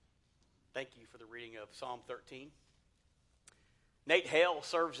Thank you for the reading of Psalm 13. Nate Hale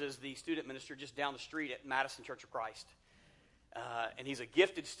serves as the student minister just down the street at Madison Church of Christ. And he's a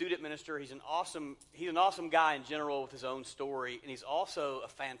gifted student minister. He's an awesome guy in general with his own story. And he's also a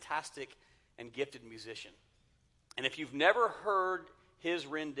fantastic and gifted musician. And if you've never heard his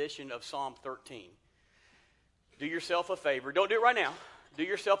rendition of Psalm 13, do yourself a favor. Don't do it right now. Do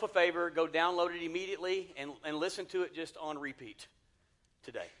yourself a favor. Go download it immediately and listen to it just on repeat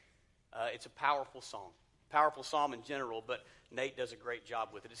today. It's a powerful psalm in general, but Nate does a great job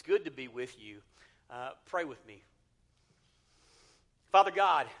with it. It's good to be with you. Pray with me. Father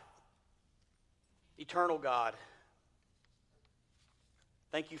God, eternal God,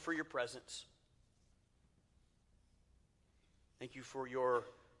 thank you for your presence. Thank you for your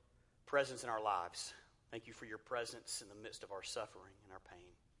presence in our lives. Thank you for your presence in the midst of our suffering and our pain.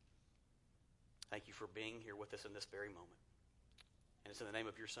 Thank you for being here with us in this very moment. And it's in the name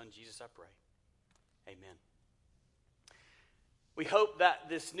of your Son, Jesus, I pray. Amen. We hope that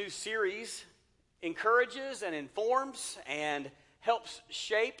this new series encourages and informs and helps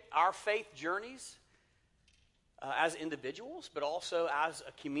shape our faith journeys as individuals, but also as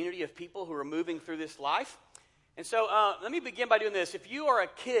a community of people who are moving through this life. And so let me begin by doing this. If you are a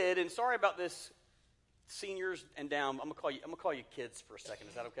kid, and sorry about this, seniors and down, I'm gonna call you kids for a second.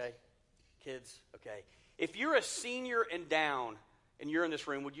 Is that okay? Kids? Okay. If you're a senior and down, and you're in this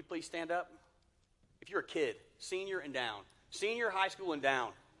room, would you please stand up? If you're a kid, senior and down. Senior, high school, and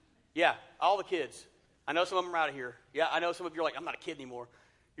down. Yeah, all the kids. I know some of them are out of here. Yeah, I know some of you are like, I'm not a kid anymore.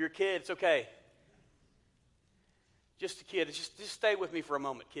 You're a kid, it's okay. Just a kid. Just stay with me for a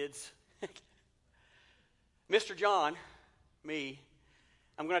moment, kids. Mr. John, me,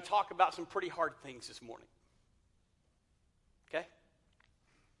 I'm going to talk about some pretty hard things this morning. Okay?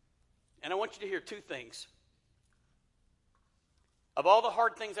 And I want you to hear two things. Of all the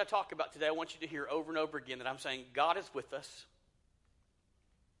hard things I talk about today, I want you to hear over and over again that I'm saying God is with us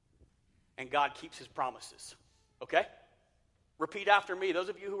and God keeps his promises. Okay? Repeat after me. Those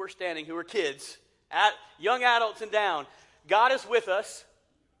of you who are standing, who are kids, young adults and down. God is with us.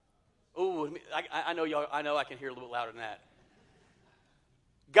 Ooh, I know y'all. I know I can hear a little bit louder than that.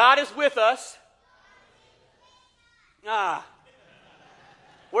 God is with us.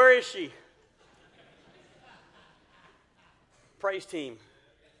 Where is she? Praise team.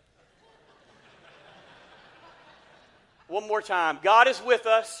 One more time. God is with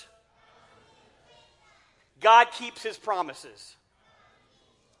us. God keeps his promises.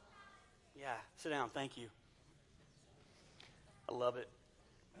 Yeah, sit down. Thank you. I love it.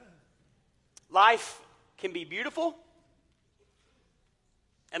 Life can be beautiful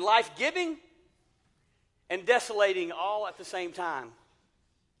and life-giving and desolating all at the same time.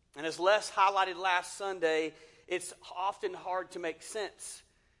 And as Les highlighted last Sunday, it's often hard to make sense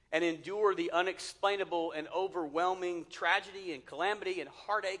and endure the unexplainable and overwhelming tragedy and calamity and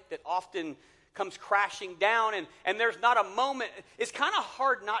heartache that often comes crashing down. And there's not a moment. It's kind of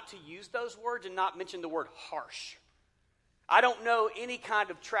hard not to use those words and not mention the word harsh. I don't know any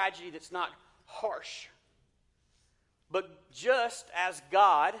kind of tragedy that's not harsh. But just as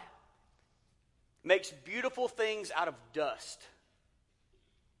God makes beautiful things out of dust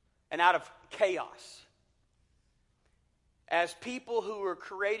and out of chaos, as people who are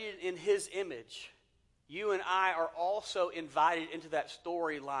created in his image, you and I are also invited into that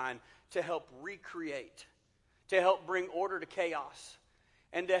storyline to help recreate, to help bring order to chaos,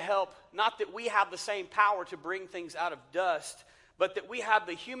 and to help, not that we have the same power to bring things out of dust, but that we have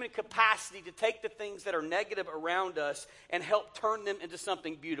the human capacity to take the things that are negative around us and help turn them into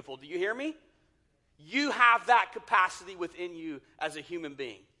something beautiful. Do you hear me? You have that capacity within you as a human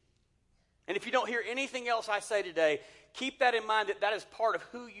being. And if you don't hear anything else I say today, keep that in mind, that is part of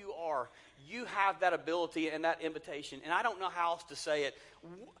who you are. You have that ability and that invitation. And I don't know how else to say it.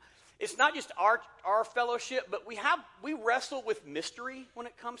 It's not just our fellowship, but we wrestle with mystery when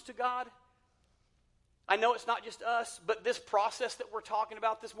it comes to God. I know it's not just us, but this process that we're talking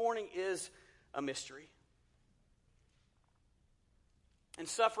about this morning is a mystery. And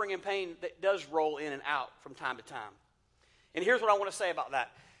suffering and pain that does roll in and out from time to time. And here's what I want to say about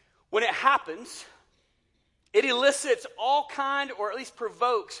that. When it happens, it elicits all kind, or at least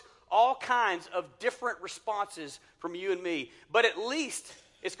provokes all kinds of different responses from you and me. But at least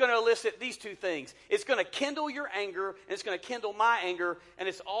it's going to elicit these two things. It's going to kindle your anger, and it's going to kindle my anger, and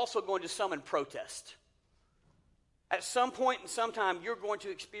it's also going to summon protest. At some point in some time, you're going to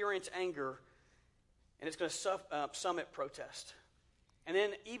experience anger, and it's going to summon protest. And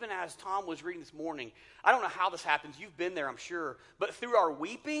then even as Tom was reading this morning, I don't know how this happens. You've been there, I'm sure. But through our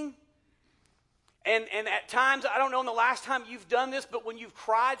weeping And at times, I don't know in the last time you've done this, but when you've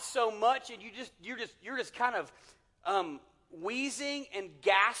cried so much and you're just kind of wheezing and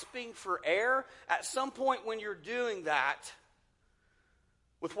gasping for air, at some point when you're doing that,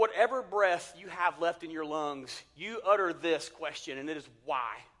 with whatever breath you have left in your lungs, you utter this question, and it is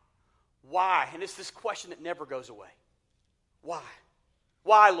why? Why? And it's this question that never goes away. Why?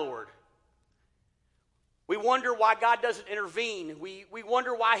 Why, Lord? We wonder why God doesn't intervene. We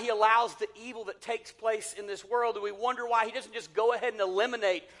wonder why he allows the evil that takes place in this world. And we wonder why he doesn't just go ahead and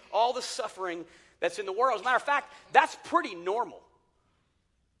eliminate all the suffering that's in the world. As a matter of fact, that's pretty normal.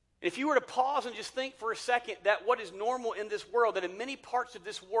 If you were to pause and just think for a second that what is normal in this world, that in many parts of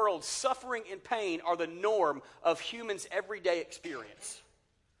this world, suffering and pain are the norm of humans' everyday experience.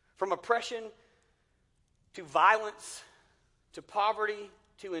 From oppression to violence to poverty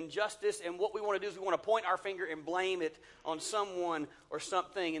to injustice, and what we want to do is we want to point our finger and blame it on someone or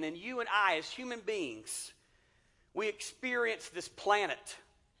something. And then you and I, as human beings, we experience this planet,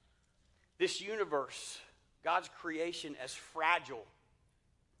 this universe, God's creation, as fragile,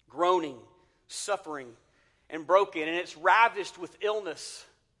 groaning, suffering, and broken. And it's ravished with illness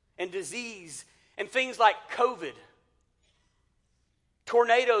and disease and things like COVID,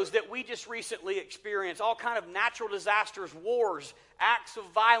 tornadoes that we just recently experienced, all kind of natural disasters, wars, acts of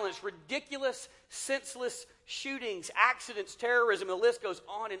violence, ridiculous, senseless shootings, accidents, terrorism. The list goes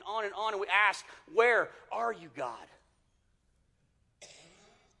on and on and on. And we ask, where are you, God?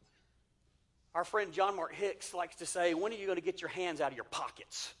 Our friend John Mark Hicks likes to say, when are you going to get your hands out of your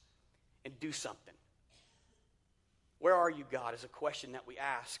pockets and do something? Where are you, God, is a question that we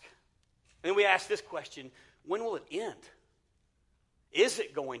ask. And then we ask this question, when will it end? Is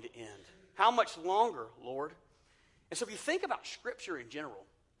it going to end? How much longer, Lord? And so if you think about Scripture in general,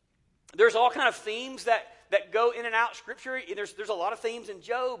 there's all kind of themes that go in and out Scripture. There's a lot of themes in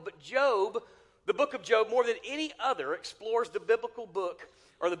Job, but Job, the book of Job, more than any other, explores the biblical book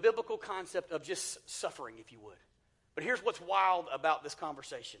or the biblical concept of just suffering, if you would. But here's what's wild about this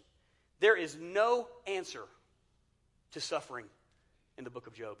conversation. There is no answer to suffering in the book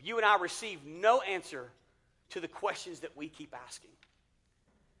of Job. You and I receive no answer to the questions that we keep asking.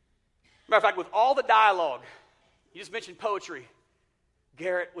 Matter of fact, with all the dialogue, you just mentioned poetry,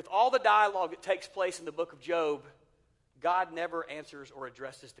 Garrett, with all the dialogue that takes place in the book of Job, God never answers or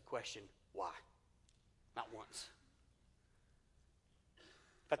addresses the question, why? Not once.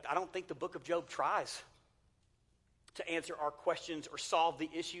 In fact, I don't think the book of Job tries to answer our questions or solve the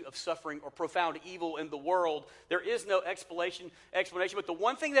issue of suffering or profound evil in the world. There is no explanation. But the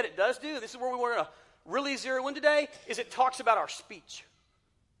one thing that it does do, this is where we want to really zero in today, is it talks about our speech.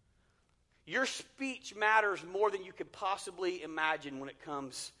 Your speech matters more than you could possibly imagine when it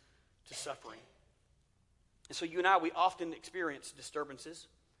comes to suffering. And so you and I, we often experience disturbances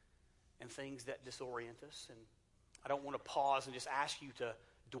and things that disorient us. And I don't want to pause and just ask you to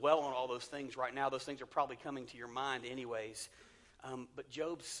dwell on all those things right now. Those things are probably coming to your mind anyways. But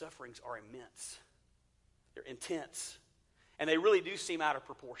Job's sufferings are immense. They're intense. And they really do seem out of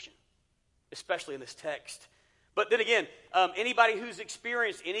proportion, especially in this text. But then again, anybody who's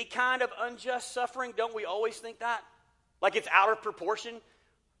experienced any kind of unjust suffering, don't we always think that? Like it's out of proportion?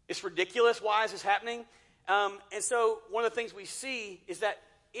 It's ridiculous. Why is this happening? And so one of the things we see is that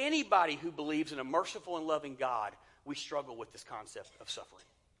anybody who believes in a merciful and loving God, we struggle with this concept of suffering.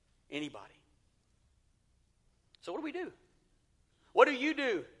 Anybody. So what do we do? What do you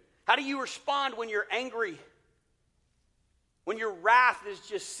do? How do you respond when you're angry? When your wrath is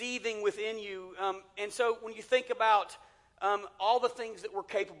just seething within you? And so when you think about all the things that we're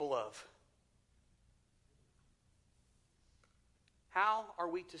capable of, how are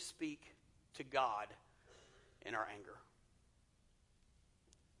we to speak to God in our anger?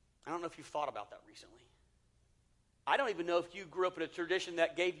 I don't know if you've thought about that recently. I don't even know if you grew up in a tradition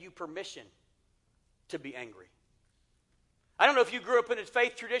that gave you permission to be angry. I don't know if you grew up in a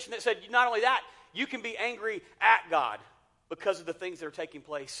faith tradition that said not only that, you can be angry at God because of the things that are taking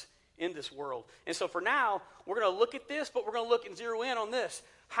place in this world. And so for now, we're going to look at this, but we're going to look and zero in on this.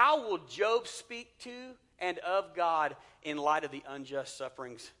 How will Job speak to and of God in light of the unjust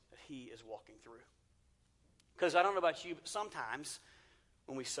sufferings that he is walking through? Because I don't know about you, but sometimes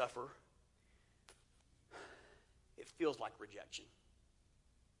when we suffer, it feels like rejection.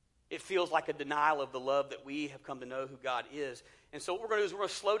 It feels like a denial of the love that we have come to know who God is. And so what we're going to do is we're going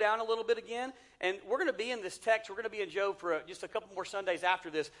to slow down a little bit again. And we're going to be in this text. We're going to be in Job for just a couple more Sundays after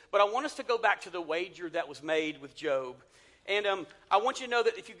this. But I want us to go back to the wager that was made with Job. And I want you to know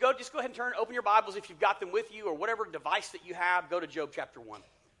that if you go, just go ahead and open your Bibles if you've got them with you or whatever device that you have, go to Job chapter 1.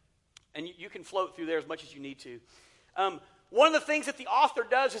 And you can float through there as much as you need to. one of the things that the author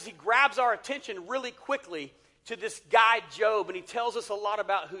does is he grabs our attention really quickly to this guy Job, and he tells us a lot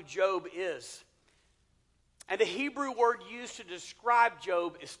about who Job is. And the Hebrew word used to describe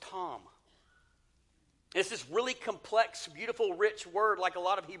Job is Tom. It's this really complex, beautiful, rich word, like a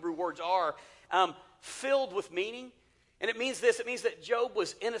lot of Hebrew words are, filled with meaning. And it means this: it means that Job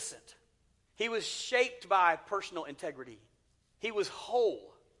was innocent. He was shaped by personal integrity. He was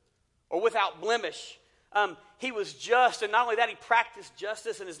whole or without blemish. He was just, and not only that, he practiced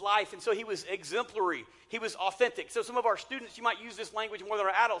justice in his life, and so he was exemplary. He was authentic. So some of our students, you might use this language more than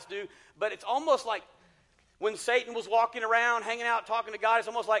our adults do, but it's almost like when Satan was walking around, hanging out, talking to God, it's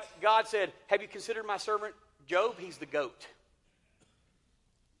almost like God said, have you considered my servant Job? He's the GOAT.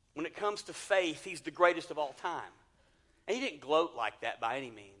 When it comes to faith, he's the greatest of all time. And he didn't gloat like that by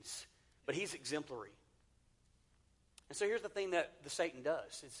any means, but he's exemplary. And so here's the thing that the Satan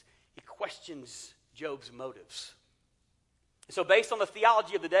does. He questions Job's motives. And so based on the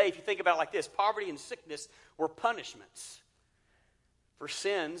theology of the day, if you think about it like this, poverty and sickness were punishments for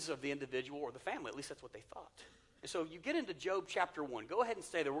sins of the individual or the family. At least that's what they thought. And so you get into Job chapter 1. Go ahead and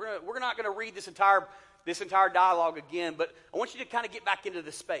stay there. We're not going to read this entire dialogue again, but I want you to kind of get back into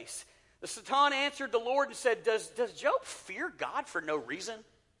this space. The Satan answered the Lord and said, Does Job fear God for no reason?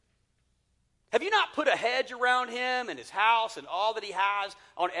 Have you not put a hedge around him and his house and all that he has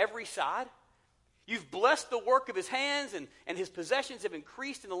on every side? You've blessed the work of his hands, and his possessions have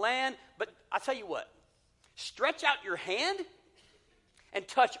increased in the land. But I tell you what, stretch out your hand and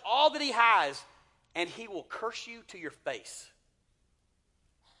touch all that he has, and he will curse you to your face.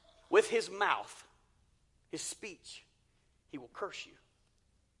 With his mouth, his speech, he will curse you.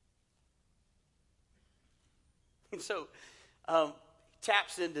 And so,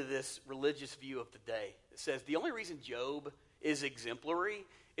 taps into this religious view of the day. It says the only reason Job is exemplary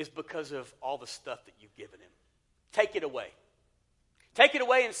is because of all the stuff that you've given him. Take it away. Take it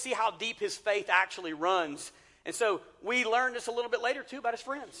away and see how deep his faith actually runs. And so we learned this a little bit later too about his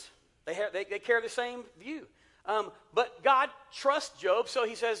friends. They carry the same view. But God trusts Job, so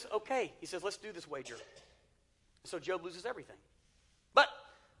he says, okay. He says, let's do this wager. So Job loses everything. But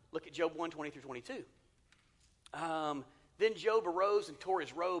look at Job 1:20-22. Then Job arose and tore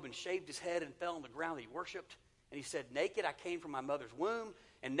his robe and shaved his head and fell on the ground that he worshipped. And he said, naked I came from my mother's womb,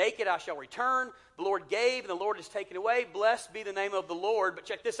 and naked I shall return. The Lord gave, and the Lord has taken away. Blessed be the name of the Lord. But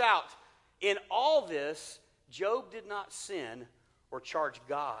check this out. In all this, Job did not sin or charge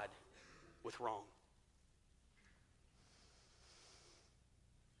God with wrong.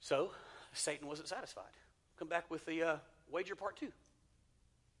 So, Satan wasn't satisfied. Come back with the wager part 2.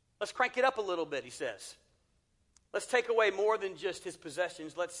 Let's crank it up a little bit, he says. Let's take away more than just his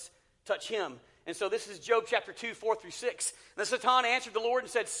possessions. Let's touch him. And so this is Job chapter 2, 4-6. And the Satan answered the Lord and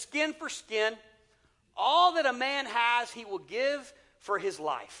said, skin for skin, all that a man has he will give for his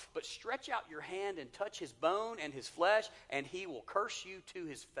life. But stretch out your hand and touch his bone and his flesh, and he will curse you to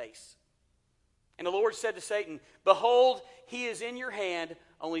his face. And the Lord said to Satan, behold, he is in your hand,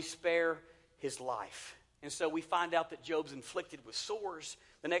 only spare his life. And so we find out that Job's inflicted with sores.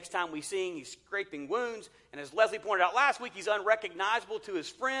 The next time we see him, he's scraping wounds. And as Leslie pointed out last week, he's unrecognizable to his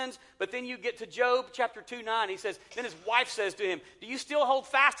friends. But then you get to Job chapter 2:9. He says, then his wife says to him, do you still hold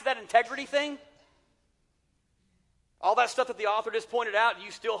fast to that integrity thing? All that stuff that the author just pointed out, do you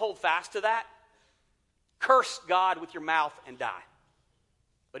still hold fast to that? Curse God with your mouth and die.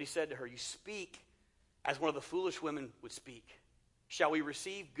 But he said to her, you speak as one of the foolish women would speak. Shall we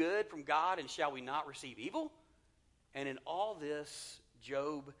receive good from God, and shall we not receive evil? And in all this,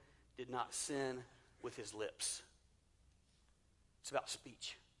 Job did not sin with his lips. It's about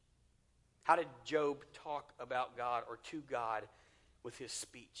speech. How did Job talk about God or to God with his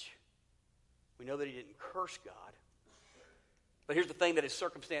speech? We know that he didn't curse God. But here's the thing that his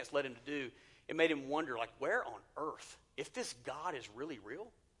circumstance led him to do. It made him wonder, like, where on earth, if this God is really real,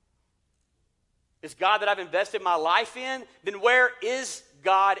 this God that I've invested my life in, then where is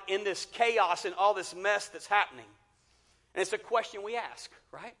God in this chaos and all this mess that's happening? And it's a question we ask,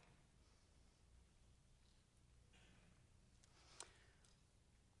 right?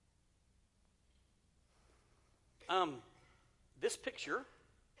 This picture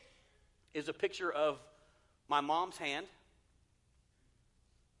is a picture of my mom's hand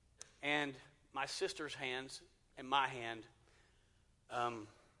and my sister's hands and my hand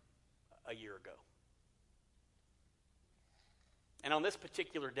a year ago. And on this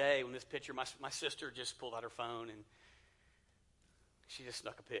particular day, when this picture, my sister just pulled out her phone and she just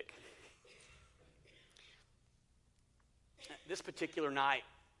snuck a pic. This particular night,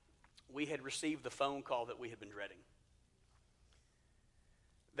 we had received the phone call that we had been dreading.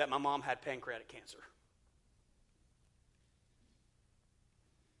 That my mom had pancreatic cancer.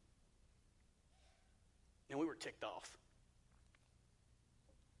 And we were ticked off.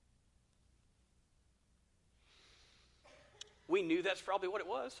 We knew that's probably what it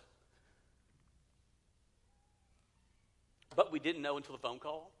was. But we didn't know until the phone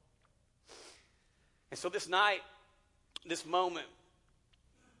call. And so this night, this moment,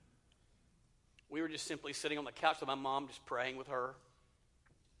 we were just simply sitting on the couch with my mom, just praying with her.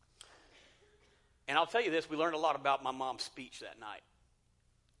 And I'll tell you this, we learned a lot about my mom's speech that night.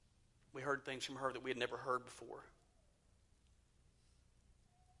 We heard things from her that we had never heard before.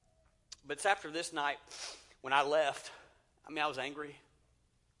 But it's after this night, when I left, I was angry.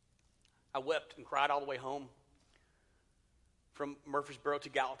 I wept and cried all the way home from Murfreesboro to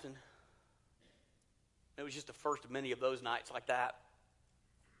Gallatin. It was just the first of many of those nights like that.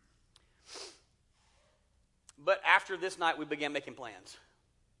 But after this night, we began making plans.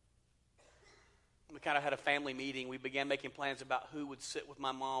 We kind of had a family meeting. We began making plans about who would sit with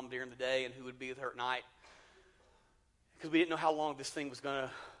my mom during the day and who would be with her at night. Because we didn't know how long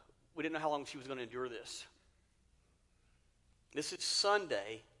we didn't know how long she was going to endure this. This is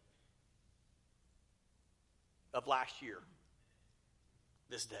Sunday of last year,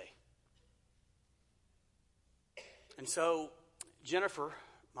 this day. And so Jennifer,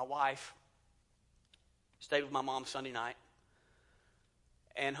 my wife, stayed with my mom Sunday night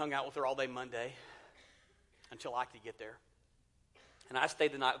and hung out with her all day Monday until I could get there. And I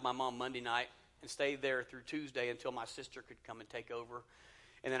stayed the night with my mom Monday night and stayed there through Tuesday until my sister could come and take over.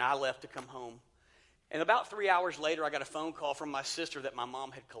 And then I left to come home. And about 3 hours later, I got a phone call from my sister that my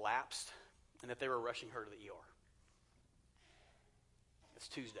mom had collapsed and that they were rushing her to the ER. It's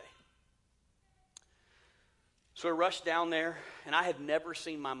Tuesday. So I rushed down there, and I had never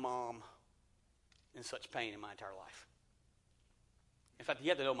seen my mom in such pain in my entire life. In fact, you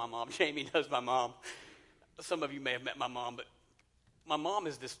have to know my mom. Jamie knows my mom. Some of you may have met my mom, but my mom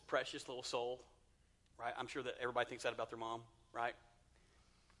is this precious little soul, right? I'm sure that everybody thinks that about their mom, right?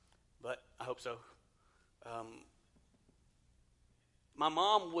 But I hope so. My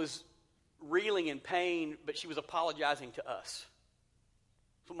mom was reeling in pain, but she was apologizing to us.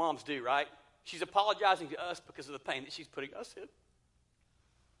 That's what moms do, right? She's apologizing to us because of the pain that she's putting us in.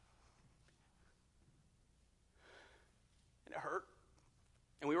 And it hurt.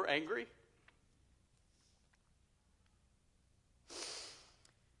 And we were angry.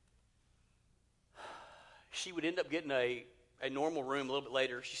 She would end up getting a normal room a little bit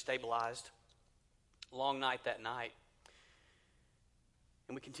later. She stabilized. Long night that night.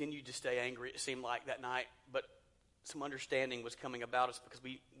 And we continued to stay angry, it seemed like, that night. But some understanding was coming about us because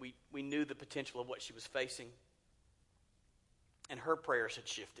we knew the potential of what she was facing. And her prayers had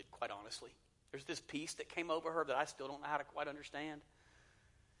shifted, quite honestly. There's this peace that came over her that I still don't know how to quite understand.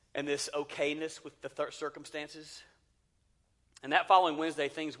 And this okayness with the circumstances. And that following Wednesday,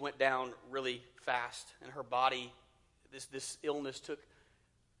 things went down really fast. And her body, this illness took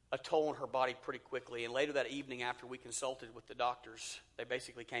a toll on her body pretty quickly. And later that evening, after we consulted with the doctors, they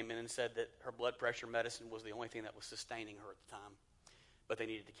basically came in and said that her blood pressure medicine was the only thing that was sustaining her at the time. But they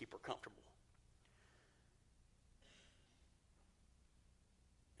needed to keep her comfortable.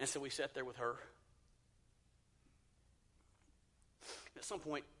 And so we sat there with her. At some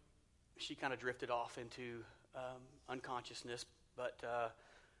point, she kind of drifted off into unconsciousness. But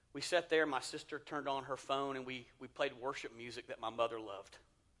we sat there, my sister turned on her phone, and we played worship music that my mother loved.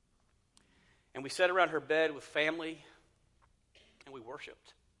 And we sat around her bed with family, and we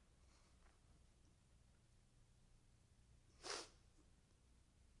worshiped.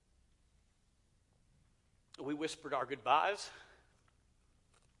 We whispered our goodbyes,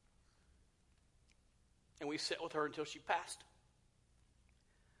 and we sat with her until she passed.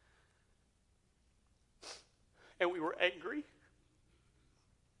 And we were angry.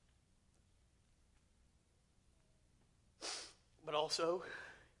 But also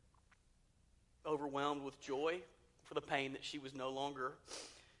overwhelmed with joy for the pain that she was no longer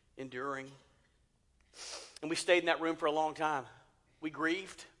enduring. And we stayed in that room for a long time. We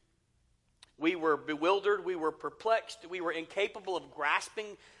grieved. We were bewildered. We were perplexed. We were incapable of grasping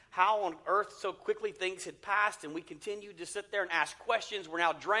how on earth so quickly things had passed. And we continued to sit there and ask questions. We're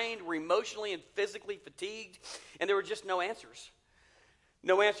now drained. We're emotionally and physically fatigued. And there were just no answers.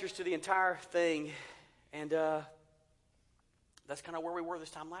 No answers to the entire thing. And that's kind of where we were this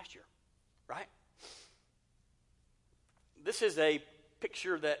time last year. Right? This is a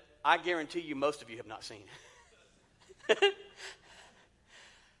picture that I guarantee you most of you have not seen.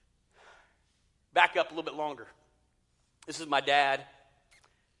 Back up a little bit longer. This is my dad,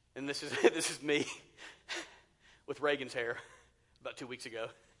 and this is me with Reagan's hair about 2 weeks ago.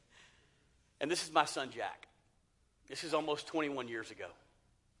 And this is my son Jack. This is almost 21 years ago.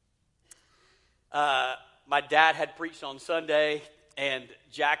 my dad had preached on Sunday, and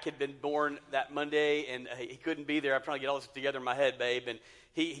Jack had been born that Monday, and he couldn't be there. I'm trying to get all this together in my head, babe. And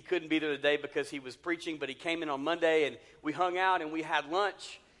he couldn't be there today because he was preaching, but he came in on Monday, and we hung out, and we had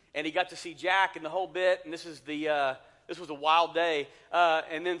lunch, and he got to see Jack and the whole bit, and this was a wild day.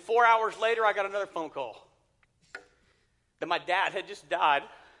 And then 4 hours later, I got another phone call that my dad had just died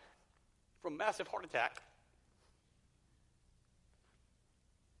from a massive heart attack.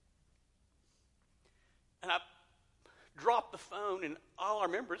 And I dropped the phone, and all I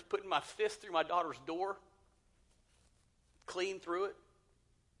remember is putting my fist through my daughter's door, clean through it.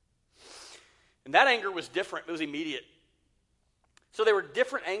 And that anger was different. It was immediate. So there were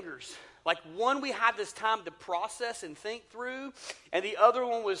different angers. Like one we had this time to process and think through, and the other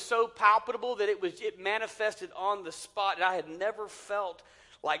one was so palpable that it manifested on the spot, and I had never felt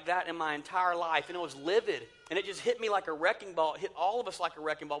like that in my entire life. And it was livid, and it just hit me like a wrecking ball. It hit all of us like a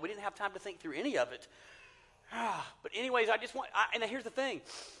wrecking ball. We didn't have time to think through any of it. But anyways, and here's the thing.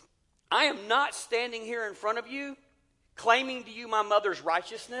 I am not standing here in front of you claiming to you my mother's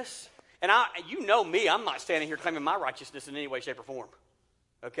righteousness. And you know me, I'm not standing here claiming my righteousness in any way, shape, or form.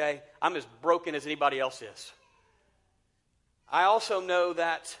 Okay? I'm as broken as anybody else is. I also know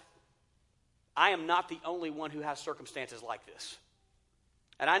that I am not the only one who has circumstances like this.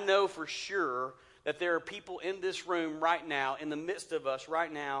 And I know for sure that there are people in this room right now, in the midst of us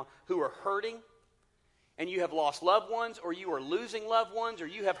right now, who are hurting, and you have lost loved ones, or you are losing loved ones, or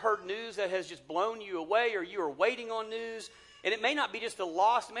you have heard news that has just blown you away, or you are waiting on news. And it may not be just a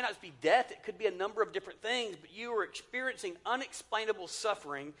loss, it may not just be death, it could be a number of different things, but you are experiencing unexplainable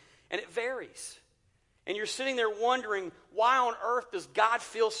suffering, and it varies. And you're sitting there wondering, why on earth does God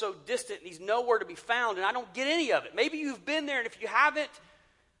feel so distant, and he's nowhere to be found, and I don't get any of it. Maybe you've been there, and if you haven't,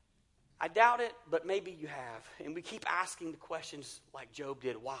 I doubt it, but maybe you have. And we keep asking the questions like Job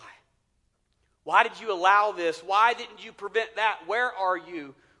did, why? Why did you allow this? Why didn't you prevent that? Where are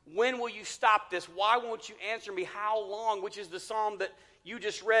you? When will you stop this? Why won't you answer me? How long? Which is the psalm that you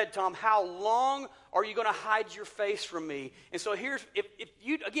just read, Tom. How long are you going to hide your face from me? And so here's, if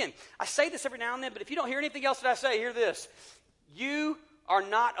you, again, I say this every now and then, but if you don't hear anything else that I say, hear this. You are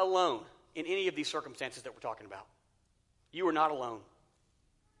not alone in any of these circumstances that we're talking about. You are not alone.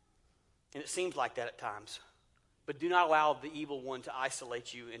 And it seems like that at times. But do not allow the evil one to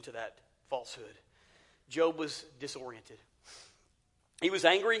isolate you into that falsehood. Job was disoriented. He was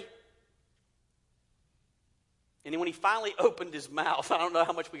angry. And then when he finally opened his mouth, I don't know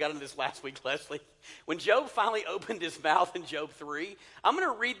how much we got into this last week, Leslie. When Job finally opened his mouth in Job 3, I'm going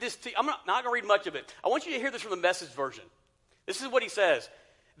to read this to you. I'm not going to read much of it. I want you to hear this from the Message version. This is what he says.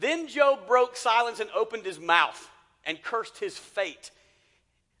 Then Job broke silence and opened his mouth and cursed his fate.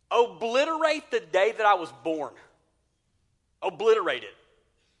 Obliterate the day that I was born. Obliterate it.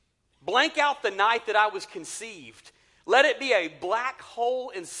 Blank out the night that I was conceived. Let it be a black hole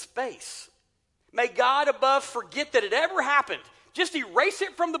in space. May God above forget that it ever happened. Just erase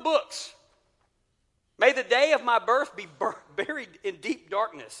it from the books. May the day of my birth be buried in deep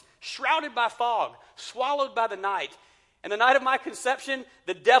darkness, shrouded by fog, swallowed by the night. And the night of my conception,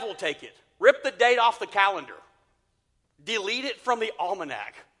 the devil take it. Rip the date off the calendar. Delete it from the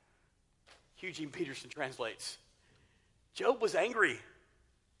almanac. Eugene Peterson translates. Job was angry,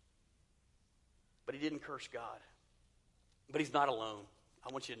 but he didn't curse God. But he's not alone.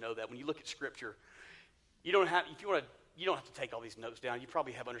 I want you to know that. When you look at Scripture, you don't have to take all these notes down. You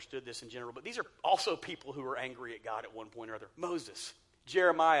probably have understood this in general, but these are also people who were angry at God at one point or other. Moses,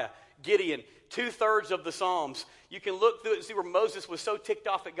 Jeremiah, Gideon, 2/3 of the Psalms. You can look through it and see where Moses was so ticked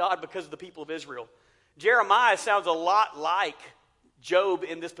off at God because of the people of Israel. Jeremiah sounds a lot like Job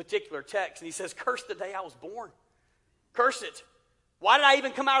in this particular text, and he says, curse the day I was born. Curse it. Why did I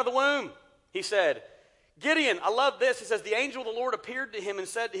even come out of the womb? He said. Gideon, I love this. He says, the angel of the Lord appeared to him and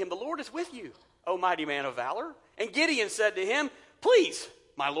said to him, the Lord is with you, O mighty man of valor. And Gideon said to him, please,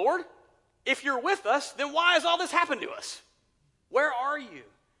 my Lord, if you're with us, then why has all this happened to us? Where are you?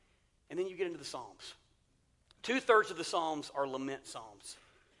 And then you get into the Psalms. 2/3 of the Psalms are lament Psalms.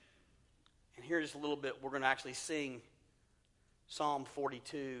 And here's just a little bit. We're going to actually sing Psalm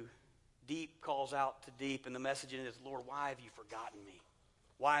 42. Deep calls out to deep, and the message in it is, Lord, why have you forgotten me?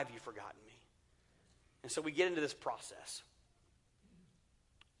 Why have you forgotten me? And so we get into this process.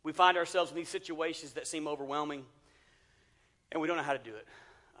 We find ourselves in these situations that seem overwhelming, and we don't know how to do it.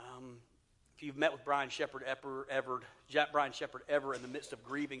 If you've met with Brian Shepherd ever in the midst of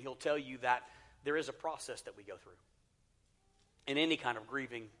grieving, he'll tell you that there is a process that we go through in any kind of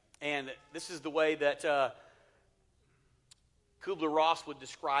grieving. And this is the way that Kubler-Ross would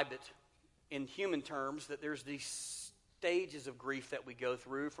describe it in human terms, that there's these stages of grief that we go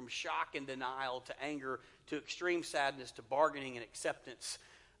through, from shock and denial to anger to extreme sadness to bargaining and acceptance.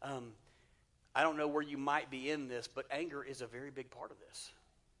 I don't know where you might be in this, but anger is a very big part of this.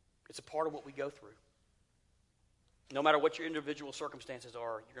 It's a part of what we go through. No matter what your individual circumstances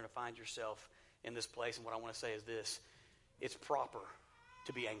are, you're going to find yourself in this place. And what I want to say is this: it's proper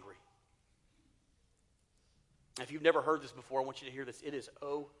to be angry. If you've never heard this before, I want you to hear this. It is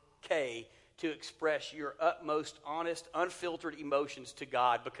okay to express your utmost honest, unfiltered emotions to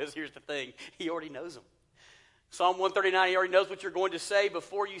God, because here's the thing, He already knows them. Psalm 139, He already knows what you're going to say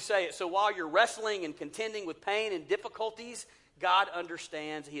before you say it. So while you're wrestling and contending with pain and difficulties, God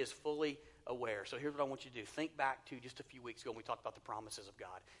understands. He is fully aware. So here's what I want you to do. Think back to just a few weeks ago when we talked about the promises of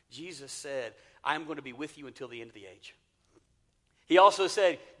God. Jesus said, I am going to be with you until the end of the age. He also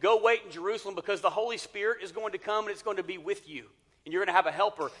said, go wait in Jerusalem because the Holy Spirit is going to come and it's going to be with you. And you're going to have a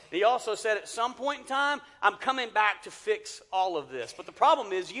helper. And He also said at some point in time, I'm coming back to fix all of this. But the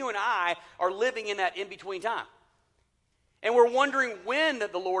problem is you and I are living in that in-between time. And we're wondering when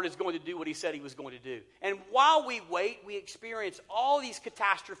that the Lord is going to do what He said He was going to do. And while we wait, we experience all these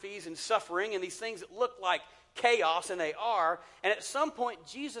catastrophes and suffering and these things that look like chaos, and they are. And at some point,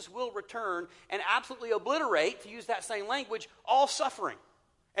 Jesus will return and absolutely obliterate, to use that same language, all suffering.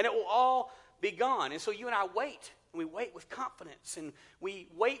 And it will all be gone. And so you and I wait. And we wait with confidence. And we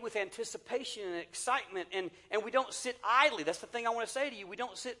wait with anticipation and excitement. And we don't sit idly. That's the thing I want to say to you. We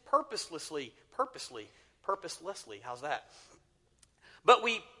don't sit purposelessly. How's that? But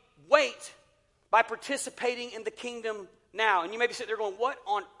we wait by participating in the kingdom now. And you may be sitting there going, what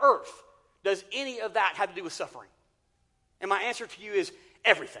on earth does any of that have to do with suffering? And my answer to you is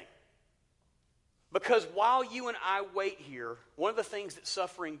everything. Because while you and I wait here, one of the things that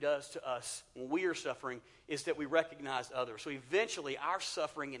suffering does to us when we are suffering is that we recognize others. So eventually our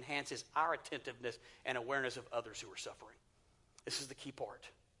suffering enhances our attentiveness and awareness of others who are suffering. This is the key part.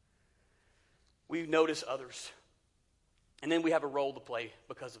 We notice others. And then we have a role to play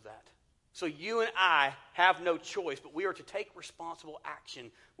because of that. So you and I have no choice, but we are to take responsible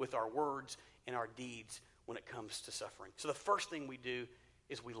action with our words and our deeds when it comes to suffering. So the first thing we do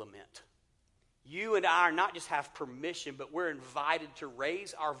is we lament. You and I are not just have permission, but we're invited to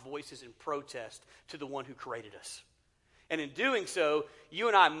raise our voices in protest to the one who created us. And in doing so, you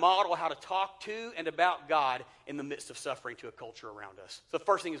and I model how to talk to and about God in the midst of suffering to a culture around us. So the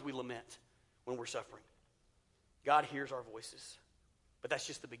first thing is we lament when we're suffering. God hears our voices, but that's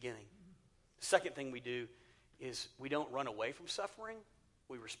just the beginning. The second thing we do is we don't run away from suffering,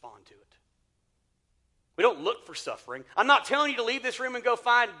 we respond to it. We don't look for suffering. I'm not telling you to leave this room and go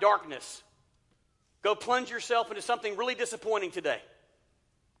find darkness. Go plunge yourself into something really disappointing today.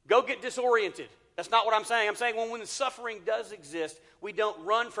 Go get disoriented. That's not what I'm saying. I'm saying when suffering does exist, we don't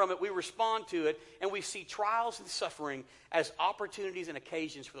run from it, we respond to it, and we see trials and suffering as opportunities and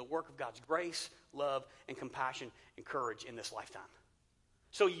occasions for the work of God's grace, love, and compassion and courage in this lifetime.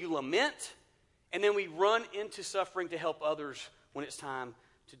 So you lament, and then we run into suffering to help others when it's time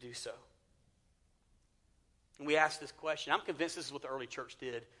to do so. And we ask this question. I'm convinced this is what the early church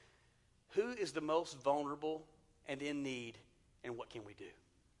did. Who is the most vulnerable and in need, and what can we do?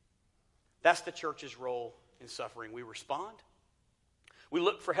 That's the church's role in suffering. We respond. We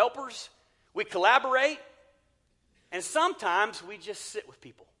look for helpers. We collaborate. And sometimes we just sit with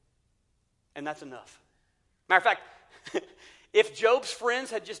people. And that's enough. Matter of fact, if Job's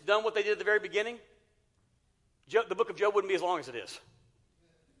friends had just done what they did at the very beginning, the book of Job wouldn't be as long as it is.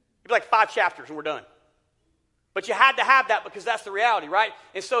 It'd be like 5 chapters and we're done. But you had to have that because that's the reality, right?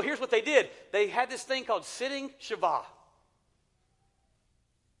 And so here's what they did. They had this thing called sitting Shiva.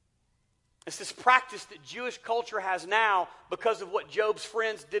 It's this practice that Jewish culture has now because of what Job's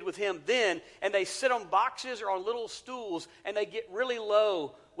friends did with him then. And they sit on boxes or on little stools and they get really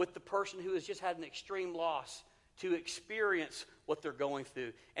low with the person who has just had an extreme loss to experience what they're going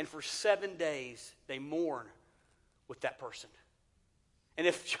through. And for 7 days, they mourn with that person. And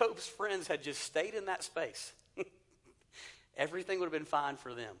if Job's friends had just stayed in that space, everything would have been fine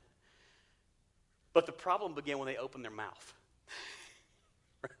for them. But the problem began when they opened their mouth.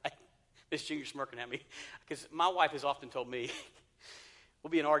 Right? Miss Junior smirking at me. Because my wife has often told me,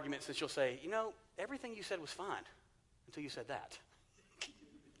 we'll be in arguments and she'll say, you know, everything you said was fine until you said that.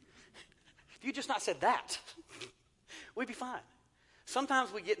 If you just not said that, we'd be fine.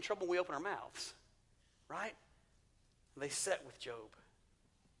 Sometimes we get in trouble when we open our mouths. Right? They sat with Job.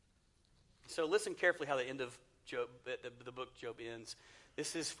 So listen carefully how the end of Job, the book Job ends.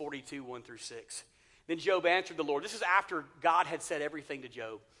 This is 42, 1 through 6. Then Job answered the Lord. This is after God had said everything to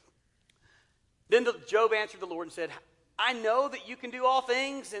Job. Then Job answered the Lord and said, I know that you can do all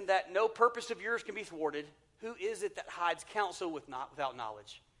things and that no purpose of yours can be thwarted. Who is it that hides counsel without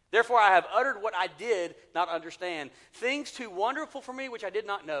knowledge? Therefore I have uttered what I did not understand, things too wonderful for me which I did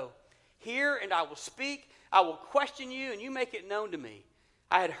not know. Hear, and I will speak. I will question you, and you make it known to me.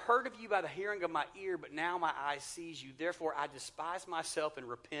 I had heard of you by the hearing of my ear, but now my eye sees you. Therefore I despise myself and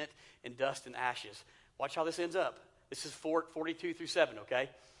repent in dust and ashes. Watch how this ends up. This is 42 through 7, okay?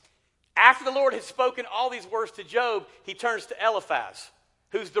 After the Lord had spoken all these words to Job, he turns to Eliphaz,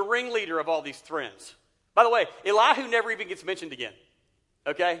 who's the ringleader of all these friends. By the way, Elihu never even gets mentioned again,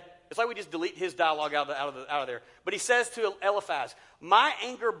 okay? It's like we just delete his dialogue out of there. But he says to Eliphaz, my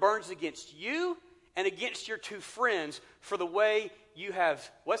anger burns against you and against your two friends for the way you have,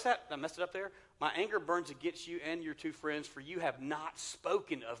 what's that? I messed it up there. My anger burns against you and your two friends, for you have not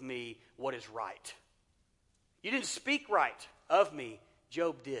spoken of me what is right. You didn't speak right of me.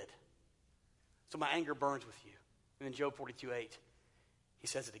 Job did. So my anger burns with you. And then Job 42:8, he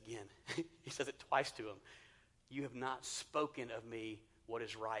says it again. He says it twice to him. You have not spoken of me what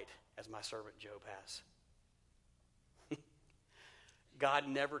is right, as my servant Job has. God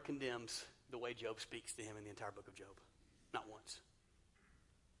never condemns the way Job speaks to him in the entire book of Job. Not once.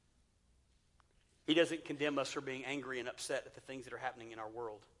 He doesn't condemn us for being angry and upset at the things that are happening in our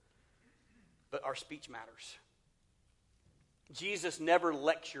world. But our speech matters. Jesus never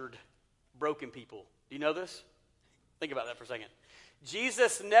lectured broken people. Do you know this? Think about that for a second.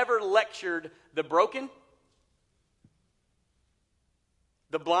 Jesus never lectured the broken,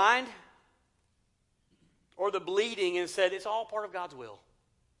 the blind, or the bleeding and said, it's all part of God's will.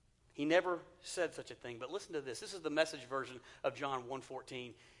 He never said such a thing. But listen to this. This is the Message version of John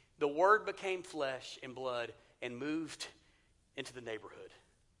 1:14. The Word became flesh and blood and moved into the neighborhood.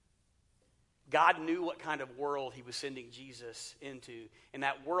 God knew what kind of world he was sending Jesus into. And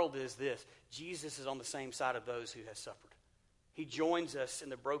that world is this. Jesus is on the same side of those who have suffered. He joins us in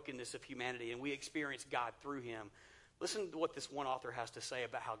the brokenness of humanity, and we experience God through him. Listen to what this one author has to say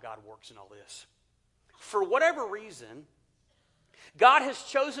about how God works in all this. For whatever reason, God has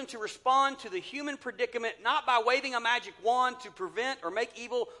chosen to respond to the human predicament not by waving a magic wand to prevent or make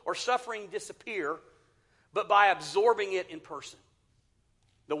evil or suffering disappear, but by absorbing it in person.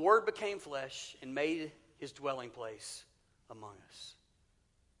 The Word became flesh and made his dwelling place among us.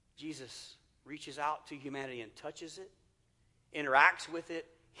 Jesus reaches out to humanity and touches it, interacts with it,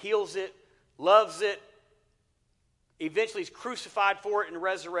 heals it, loves it, eventually is crucified for it and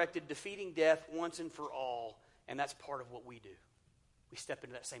resurrected, defeating death once and for all. And that's part of what we do. We step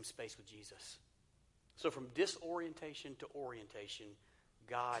into that same space with Jesus. So from disorientation to orientation,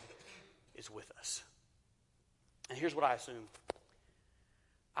 God is with us. And here's what I assume.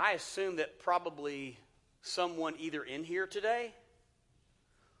 I assume that probably someone either in here today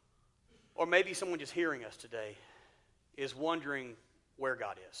or maybe someone just hearing us today is wondering where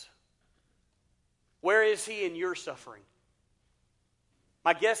God is. Where is he in your suffering?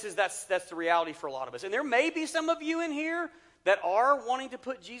 My guess is that's the reality for a lot of us. And there may be some of you in here that are wanting to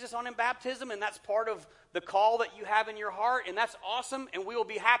put Jesus on in baptism, and that's part of the call that you have in your heart, and that's awesome, and we will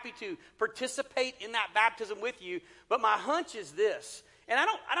be happy to participate in that baptism with you. But my hunch is this, and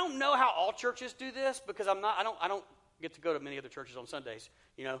I don't know how all churches do this because I don't get to go to many other churches on Sundays,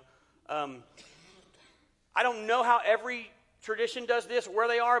 you know. I don't know how every tradition does this, where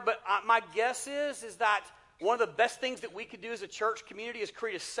they are, but my guess is that one of the best things that we could do as a church community is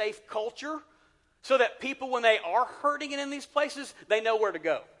create a safe culture so that people, when they are hurting and in these places, they know where to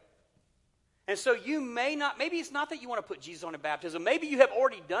go. And so you may not, maybe it's not that you want to put Jesus on in baptism. Maybe you have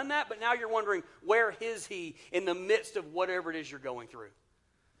already done that, but now you're wondering, where is he in the midst of whatever it is you're going through?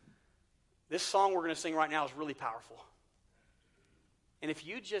 This song we're going to sing right now is really powerful. And if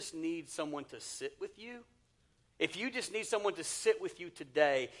you just need someone to sit with you, if you just need someone to sit with you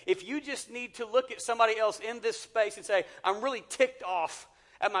today, if you just need to look at somebody else in this space and say, I'm really ticked off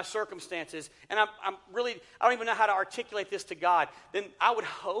at my circumstances, and I don't even know how to articulate this to God, then I would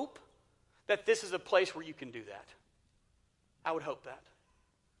hope that this is a place where you can do that. I would hope that.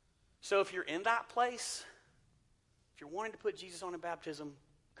 So if you're in that place, if you're wanting to put Jesus on in baptism,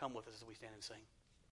 come with us as we stand and sing.